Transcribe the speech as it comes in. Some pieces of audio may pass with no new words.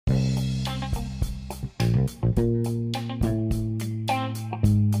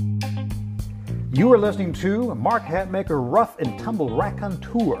You are listening to Mark Hatmaker Rough and Tumble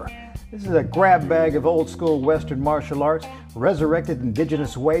Raconteur. This is a grab bag of old school Western martial arts, resurrected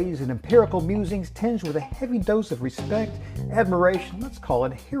indigenous ways, and empirical musings tinged with a heavy dose of respect, admiration, let's call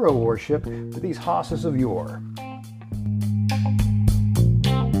it hero worship, for these hosses of yore.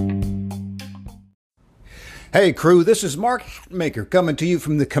 Hey crew, this is Mark Hatmaker coming to you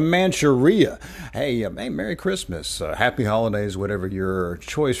from the Comancheria. Hey, Merry Christmas, Happy Holidays, whatever your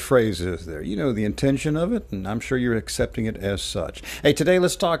choice phrase is there. You know the intention of it, and I'm sure you're accepting it as such. Hey, today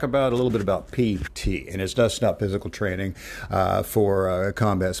let's talk about a little bit about PT, and it's just not physical training for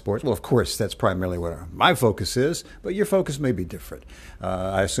combat sports. Well, of course, that's primarily what my focus is, but your focus may be different.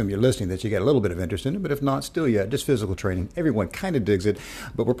 I assume you're listening that you got a little bit of interest in it, but if not, still, yeah, just physical training. Everyone kind of digs it,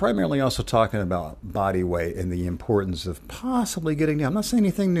 but we're primarily also talking about body weight and the importance of possibly getting down. I'm not saying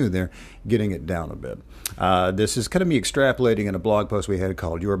anything new there, getting it down a bit. This is kind of me extrapolating in a blog post we had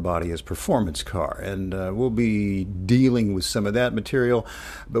called Your Body as Performance Car, and we'll be dealing with some of that material,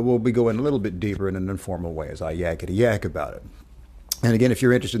 but we'll be going a little bit deeper in an informal way as I yakety-yak about it. And again, if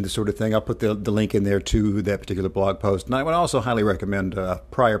you're interested in this sort of thing, I'll put the link in there to that particular blog post. And I would also highly recommend a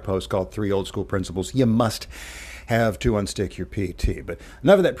prior post called 3 Old School Principles You Must Have to Unstick Your PT. But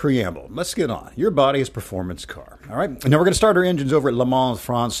enough of that preamble. Let's get on. Your body is performance car. All right. Now we're going to start our engines over at Le Mans,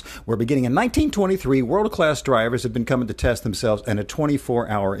 France, where beginning in 1923, world-class drivers have been coming to test themselves in a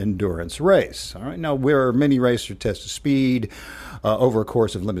 24-hour endurance race. All right. Now, where many racers test speed over a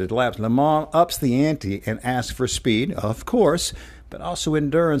course of limited laps, Le Mans ups the ante and asks for speed, of course, but also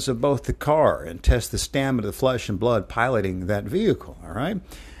endurance of both the car and test the stamina of the flesh and blood piloting that vehicle. All right.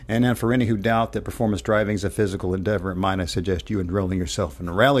 And then for any who doubt that performance driving is a physical endeavor, I suggest you enrolling yourself in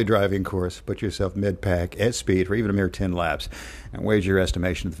a rally driving course, put yourself mid-pack at speed for even a mere 10 laps, and wager your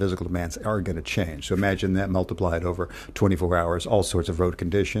estimation of the physical demands are going to change. So imagine that multiplied over 24 hours, all sorts of road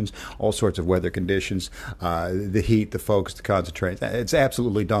conditions, all sorts of weather conditions, the heat, the focus, the concentrate. It's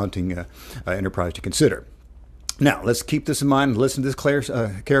absolutely daunting enterprise to consider. Now, let's keep this in mind and listen to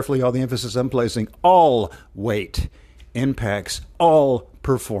this carefully. All the emphasis I'm placing, all weight impacts all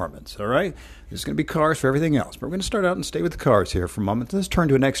performance, all right? There's going to be cars for everything else, but we're going to start out and stay with the cars here for a moment. Let's turn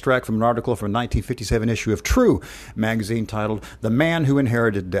to an extract from an article from a 1957 issue of True magazine titled The Man Who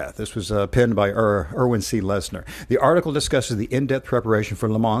Inherited Death. This was penned by Erwin C. Lesnar. The article discusses the in-depth preparation for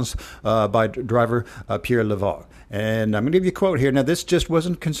Le Mans by driver Pierre Levaux. And I'm going to give you a quote here. Now, this just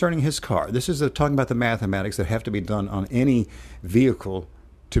wasn't concerning his car. This is talking about the mathematics that have to be done on any vehicle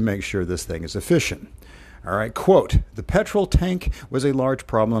to make sure this thing is efficient. All right, quote, the petrol tank was a large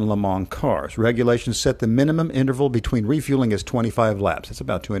problem in Le Mans cars. Regulations set the minimum interval between refueling as 25 laps. That's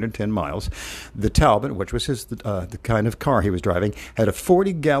about 210 miles. The Talbot, which was the kind of car he was driving, had a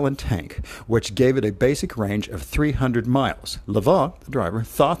 40-gallon tank, which gave it a basic range of 300 miles. Levaux, the driver,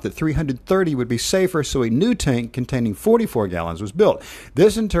 thought that 330 would be safer, so a new tank containing 44 gallons was built.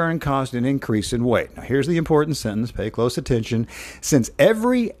 This, in turn, caused an increase in weight. Now, here's the important sentence. Pay close attention. Since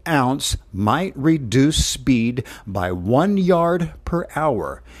every ounce might reduce speed by 1 yard per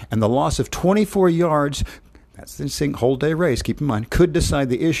hour, and the loss of 24 yards, that's the whole day race, keep in mind, could decide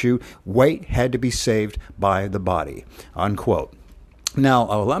the issue, weight had to be saved by the body, unquote. Now,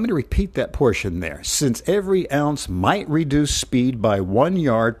 allow me to repeat that portion there. Since every ounce might reduce speed by 1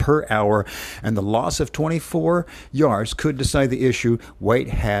 yard per hour and the loss of 24 yards could decide the issue, weight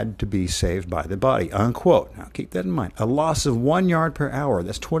had to be saved by the body, unquote. Now, keep that in mind. A loss of 1 yard per hour,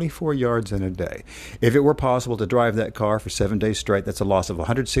 that's 24 yards in a day. If it were possible to drive that car for 7 days straight, that's a loss of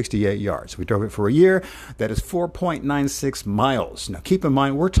 168 yards. If we drove it for a year, that is 4.96 miles. Now, keep in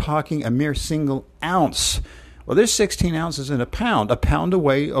mind, we're talking a mere single ounce. Well, there's 16 ounces in a pound. A pound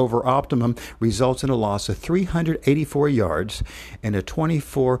away over optimum results in a loss of 384 yards in a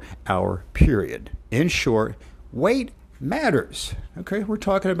 24-hour period. In short, weight matters. Okay, we're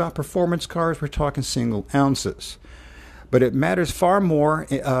talking about performance cars. We're talking single ounces. But it matters far more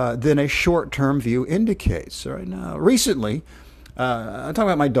than a short-term view indicates. All right, now, recently, I'm talking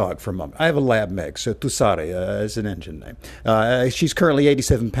about my dog for a moment. I have a lab mix, so Tusare is an engine name. She's currently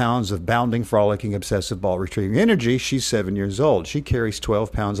 87 pounds of bounding, frolicking, obsessive ball retrieving energy. She's 7 years old. She carries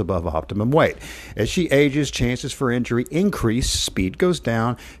 12 pounds above optimum weight. As she ages, chances for injury increase, speed goes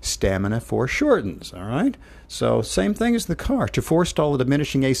down, stamina foreshortens, all right? So same thing as the car. To forestall a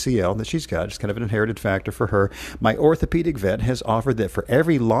diminishing ACL that she's got, it's kind of an inherited factor for her, my orthopedic vet has offered that for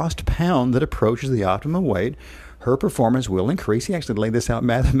every lost pound that approaches the optimum weight, her performance will increase. He actually laid this out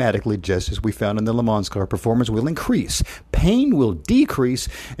mathematically, just as we found in the Le Mans car. Performance will increase, pain will decrease,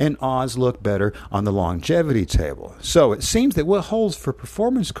 and odds look better on the longevity table. So it seems that what holds for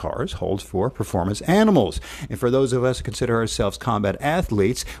performance cars holds for performance animals. And for those of us who consider ourselves combat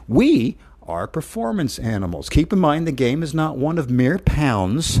athletes, we are performance animals. Keep in mind, the game is not one of mere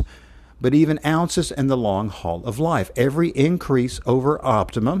pounds, but even ounces in the long haul of life. Every increase over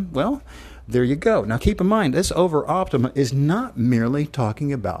optimum, well, there you go. Now keep in mind, this over optimum is not merely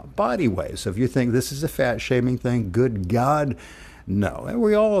talking about body weight. So if you think this is a fat shaming thing, good God, no. And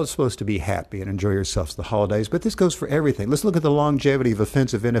we all are supposed to be happy and enjoy ourselves the holidays, but this goes for everything. Let's look at the longevity of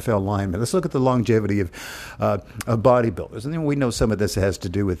offensive NFL linemen. Let's look at the longevity of bodybuilders. And then we know some of this has to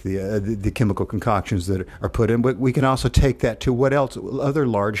do with the chemical concoctions that are put in, but we can also take that to what else? Other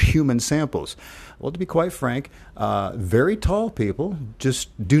large human samples. Well, to be quite frank, very tall people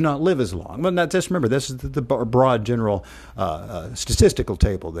just do not live as long. Well, not just remember, this is the broad general statistical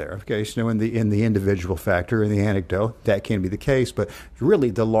table there. Okay, so in the individual factor, in the anecdote, that can be the case. But really,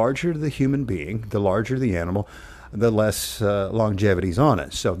 the larger the human being, the larger the animal, the less longevity's on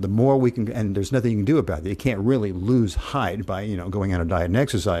it. So the more we can, and there's nothing you can do about it. You can't really lose height by going on a diet and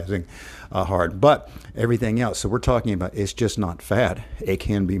exercising hard. But everything else, so we're talking about, it's just not fat. It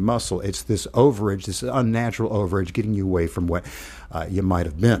can be muscle. It's this overage, this unnatural overage, getting you away from what you might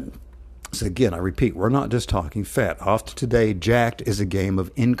have been. So again, I repeat, we're not just talking fat. Often today, jacked is a game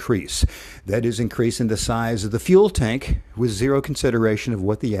of increase. That is increasing the size of the fuel tank with zero consideration of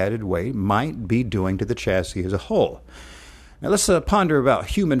what the added weight might be doing to the chassis as a whole. Now let's ponder about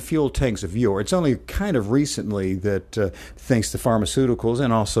human fuel tanks of yore. It's only kind of recently that, thanks to pharmaceuticals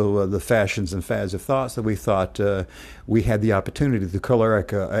and also the fashions and fads of thoughts, that we thought we had the opportunity, the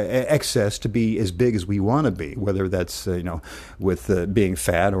caloric excess, to be as big as we want to be, whether that's with being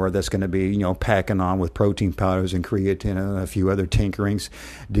fat, or that's going to be packing on with protein powders and creatine and a few other tinkerings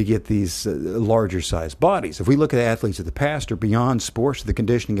to get these larger sized bodies. If we look at athletes of the past or beyond sports, the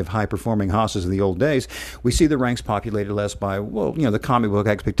conditioning of high performing hosses in the old days, we see the ranks populated less by the comic book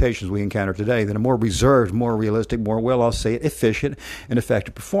expectations we encounter today than a more reserved, more realistic, more, I'll say it, efficient and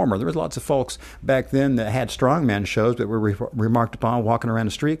effective performer. There was lots of folks back then that had strongman shows that were remarked upon walking around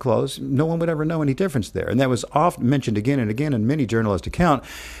in street clothes. No one would ever know any difference there. And that was often mentioned again and again in many journalist accounts.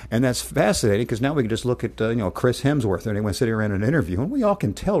 And that's fascinating, because now we can just look at Chris Hemsworth or anyone sitting around in an interview, and we all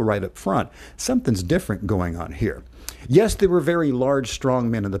can tell right up front something's different going on here. Yes, there were very large, strong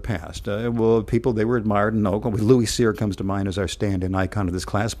men in the past. People they were admired and noble. Louis Cyr comes to mind as our stand-in icon of this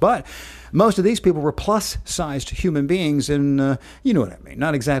class. But most of these people were plus-sized human beings, and you know what I mean.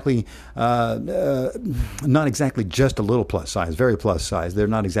 Not exactly just a little plus size, very plus size. They're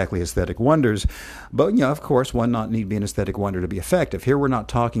not exactly aesthetic wonders. But, of course, one not need to be an aesthetic wonder to be effective. Here we're not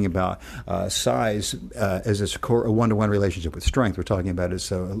talking about size as a one-to-one relationship with strength. We're talking about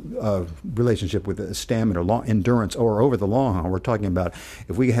as a relationship with stamina, endurance, or over the long haul. We're talking about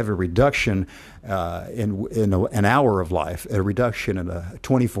if we have a reduction in an hour of life, a reduction in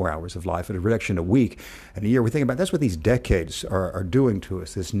 24 hours of life, and a reduction in a week and a year. We think about that's what these decades are doing to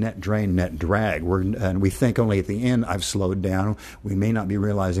us, this net drain, net drag. And we think only at the end I've slowed down. We may not be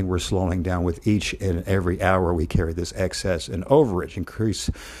realizing we're slowing down with each and every hour we carry this excess and overage. Increase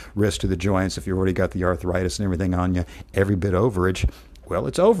risk to the joints if you've already got the arthritis and everything on you. Every bit overage, well,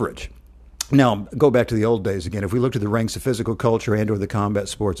 it's overage. Now, go back to the old days again. If we look to the ranks of physical culture and or the combat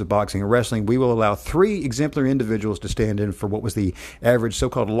sports of boxing and wrestling, we will allow 3 exemplary individuals to stand in for what was the average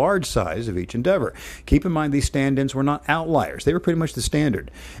so-called large size of each endeavor. Keep in mind, these stand-ins were not outliers. They were pretty much the standard.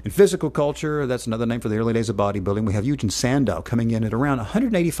 In physical culture, that's another name for the early days of bodybuilding, we have Eugen Sandow coming in at around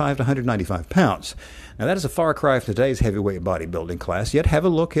 185 to 195 pounds. Now, that is a far cry from today's heavyweight bodybuilding class, yet have a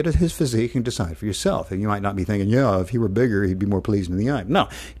look at his physique and decide for yourself. And you might not be thinking, if he were bigger, he'd be more pleasing in the eye. No,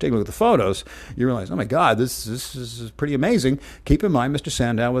 you take a look at the photos, you realize, oh my God, this is pretty amazing. Keep in mind, Mr.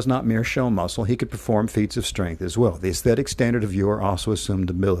 Sandow was not mere show muscle. He could perform feats of strength as well. The aesthetic standard of yore also assumed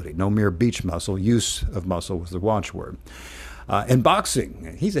ability. No mere beach muscle. Use of muscle was the watchword. In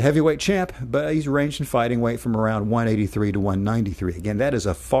boxing, he's a heavyweight champ, but he's ranged in fighting weight from around 183 to 193. Again, that is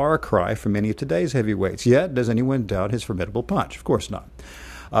a far cry from many of today's heavyweights. Yet, does anyone doubt his formidable punch? Of course not.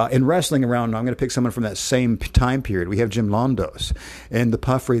 In wrestling around, I'm going to pick someone from that same time period. We have Jim Londos. In the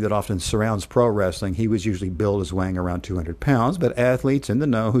puffery that often surrounds pro wrestling, he was usually billed as weighing around 200 pounds, but athletes in the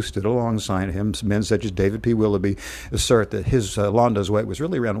know who stood alongside him, men such as David P. Willoughby, assert that his Londos weight was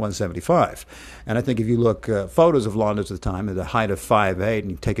really around 175. And I think if you look photos of Londos at the time, at the height of 5'8",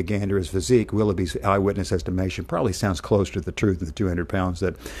 and you take a gander at his physique, Willoughby's eyewitness estimation probably sounds closer to the truth than the 200 pounds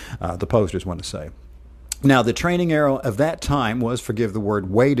that the posters want to say. Now, the training arrow of that time was, forgive the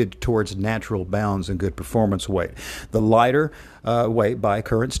word, weighted towards natural bounds and good performance weight. The lighter weight by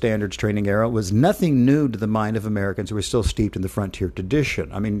current standards training arrow was nothing new to the mind of Americans who were still steeped in the frontier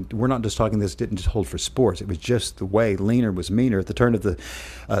tradition. I mean, we're not just talking this didn't just hold for sports. It was just the way leaner was meaner. At the turn of the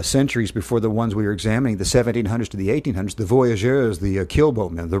centuries before the ones we were examining, the 1700s to the 1800s, the voyageurs, the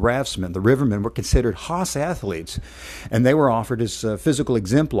keelboatmen, the raftsmen, the rivermen were considered hoss athletes, and they were offered as physical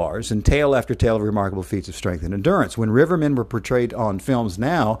exemplars and tale after tale of remarkable feats of strength and endurance. When rivermen were portrayed on films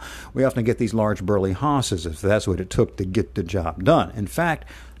now, we often get these large burly hosses, if that's what it took to get the job done. In fact,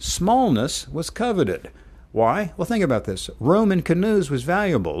 smallness was coveted. Why? Well, think about this. Room in canoes was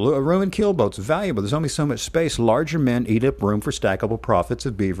valuable. Room in keelboats was valuable. There's only so much space. Larger men eat up room for stackable profits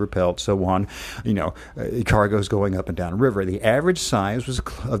of beaver pelts, so on. Cargoes going up and down a river. The average size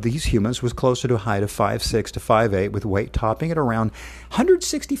of these humans was closer to a height of 5'6" to 5'8", with weight topping at around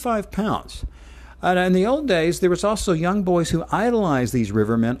 165 pounds. In the old days, there was also young boys who idolized these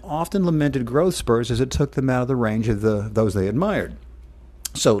rivermen, often lamented growth spurs as it took them out of the range of those they admired.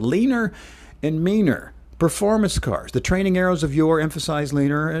 So leaner and meaner. Performance cars. The training arrows of yore emphasize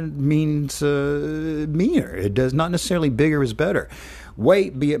leaner and means meaner. It does not necessarily bigger is better.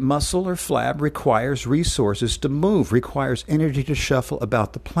 Weight, be it muscle or flab, requires resources to move, requires energy to shuffle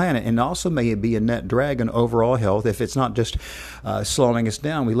about the planet, and also may be a net drag on overall health if it's not just slowing us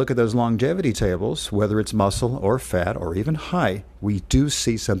down. We look at those longevity tables, whether it's muscle or fat or even height, we do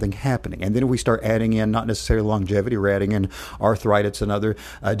see something happening. And then we start adding in not necessarily longevity, we're adding in arthritis and other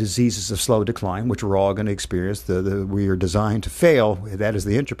diseases of slow decline, which we're all going to experience. We are designed to fail. That is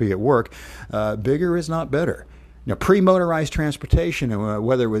the entropy at work. Bigger is not better. Pre-motorized transportation,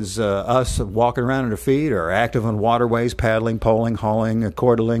 whether it was us walking around on our feet or active on waterways, paddling, poling, hauling,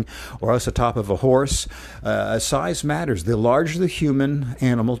 cordling, or us atop of a horse, size matters. The larger the human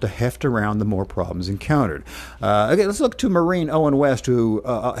animal to heft around, the more problems encountered. Okay, let's look to Marine Owen West, who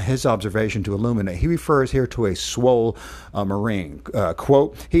his observation to illuminate. He refers here to a swole Marine.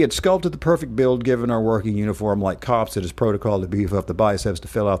 Quote, he had sculpted the perfect build given our working uniform like cops. It is protocol to beef up the biceps to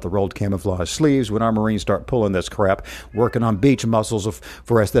fill out the rolled camouflage sleeves. When our Marines start pulling this crap, working on beach muscles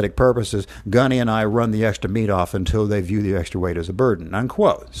for aesthetic purposes, Gunny and I run the extra meat off until they view the extra weight as a burden,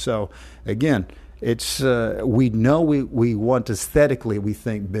 unquote. So, again, it's we know we want aesthetically, we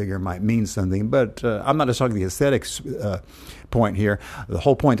think bigger might mean something, but I'm not just talking the aesthetics point here. The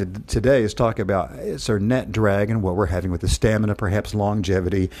whole point today is talk about it's our net drag and what we're having with the stamina, perhaps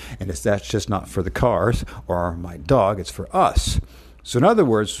longevity, and that's just not for the cars or my dog, it's for us. So in other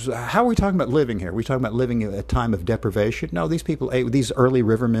words, how are we talking about living here? Are we talking about living at a time of deprivation? No, these early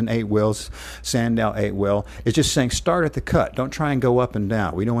rivermen ate well, Sandow ate well. It's just saying start at the cut. Don't try and go up and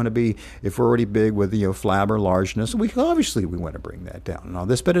down. We don't want to be, if we're already big with flab or largeness, we want to bring that down and all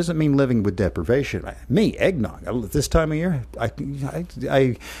this, but it doesn't mean living with deprivation. Me, eggnog. This time of year,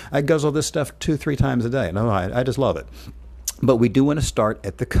 I guzzle this stuff 2-3 times a day. No, I just love it. But we do want to start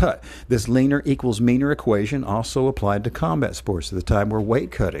at the cut. This leaner equals meaner equation also applied to combat sports at the time where weight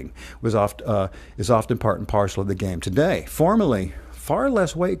cutting is often part and parcel of the game today. Formerly, far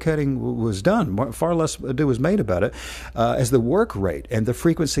less weight cutting was done, far less ado was made about it, as the work rate and the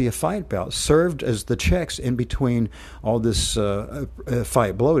frequency of fight bouts served as the checks in between all this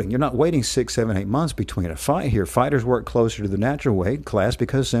fight bloating. You're not waiting 6, 7, 8 months between a fight here. Fighters work closer to the natural weight class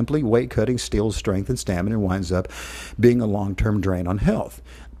because simply weight cutting steals strength and stamina and winds up being a long-term drain on health.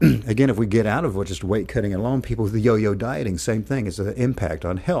 Again, if we get out of just weight cutting alone, people with the yo-yo dieting, same thing, is an impact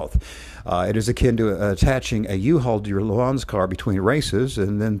on health. It is akin to attaching a U-Haul to your Lawns car between races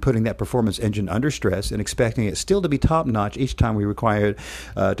and then putting that performance engine under stress and expecting it still to be top-notch each time we require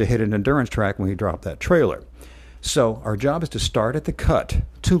it to hit an endurance track when we drop that trailer. So our job is to start at the cut,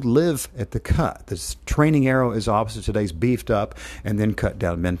 to live at the cut. This training arrow is opposite today's beefed up and then cut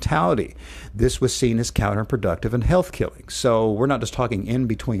down mentality. This was seen as counterproductive and health killing. So we're not just talking in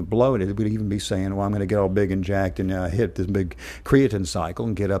between bloated. We'd even be saying, well, I'm going to get all big and jacked and hit this big creatine cycle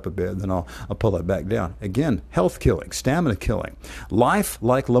and get up a bit, then I'll pull it back down. Again, health killing, stamina killing. Life,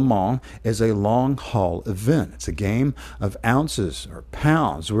 like Le Mans, is a long haul event. It's a game of ounces or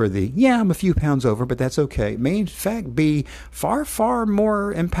pounds where I'm a few pounds over, but that's okay. It may in fact be far, far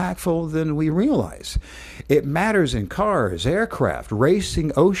more impactful than we realize. It matters in cars, aircraft,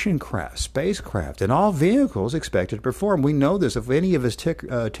 racing, ocean craft, spacecraft, and all vehicles expected to perform. We know this. If any of us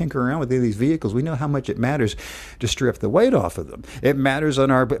tinker around with any of these vehicles, we know how much it matters to strip the weight off of them. It matters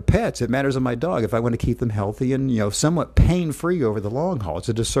on our pets. It matters on my dog. If I want to keep them healthy and somewhat pain-free over the long haul, it's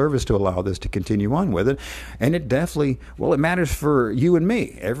a disservice to allow this to continue on with it. And it definitely, it matters for you and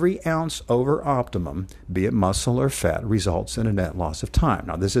me. Every ounce over optimum, be it muscle or fat, results in a net loss of time. time.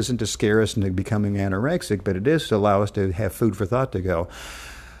 Now, this isn't to scare us into becoming anorexic, but it is to allow us to have food for thought to go,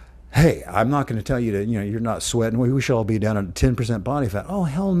 hey, I'm not going to tell you that, you're not sweating. We should all be down at 10% body fat. Oh,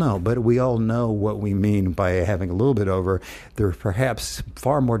 hell no. But we all know what we mean by having a little bit over. They're perhaps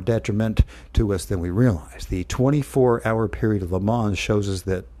far more detriment to us than we realize. The 24-hour period of Le Mans shows us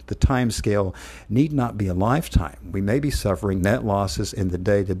that the time scale need not be a lifetime. We may be suffering net losses in the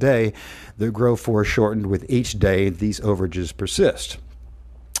day-to-day that grow foreshortened with each day these overages persist.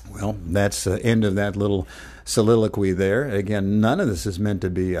 Well, that's the end of that little soliloquy there. Again, none of this is meant to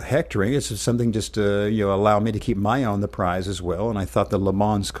be a hectoring. It's just something just to allow me to keep my eye on the prize as well. And I thought the Le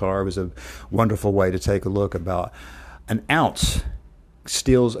Mans car was a wonderful way to take a look about an ounce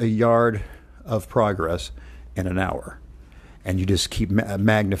steals a yard of progress in an hour. And you just keep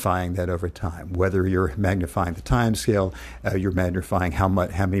magnifying that over time. Whether you're magnifying the time scale, you're magnifying how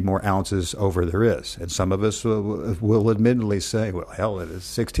many more ounces over there is. And some of us will admittedly say, well, hell, it is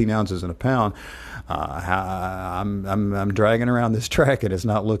 16 ounces in a pound. I'm dragging around this track and it's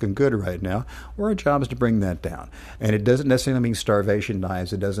not looking good right now. Well, our job is to bring that down. And it doesn't necessarily mean starvation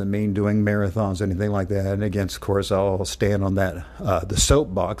diets. It doesn't mean doing marathons, anything like that. And again, of course, I'll stand on that, the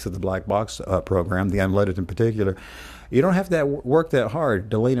soapbox of the Black Box program, the Unloaded in particular. You don't have to work that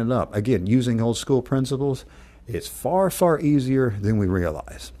hard to lean it up. Again, using old school principles, it's far, far easier than we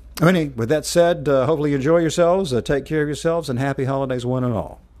realize. Anyway, with that said, hopefully you enjoy yourselves, take care of yourselves, and happy holidays one and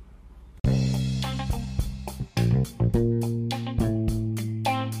all.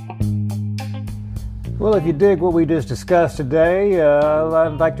 Well, if you dig what we just discussed today,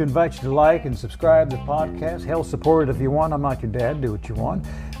 I'd like to invite you to like and subscribe to the podcast. Hell, support it if you want. I'm not your dad. Do what you want.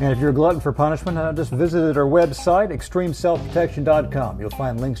 And if you're a glutton for punishment, just visit our website, extremeselfprotection.com. You'll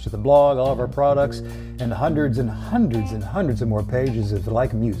find links to the blog, all of our products, and hundreds and hundreds and hundreds of more pages of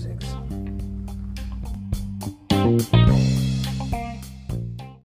like musings.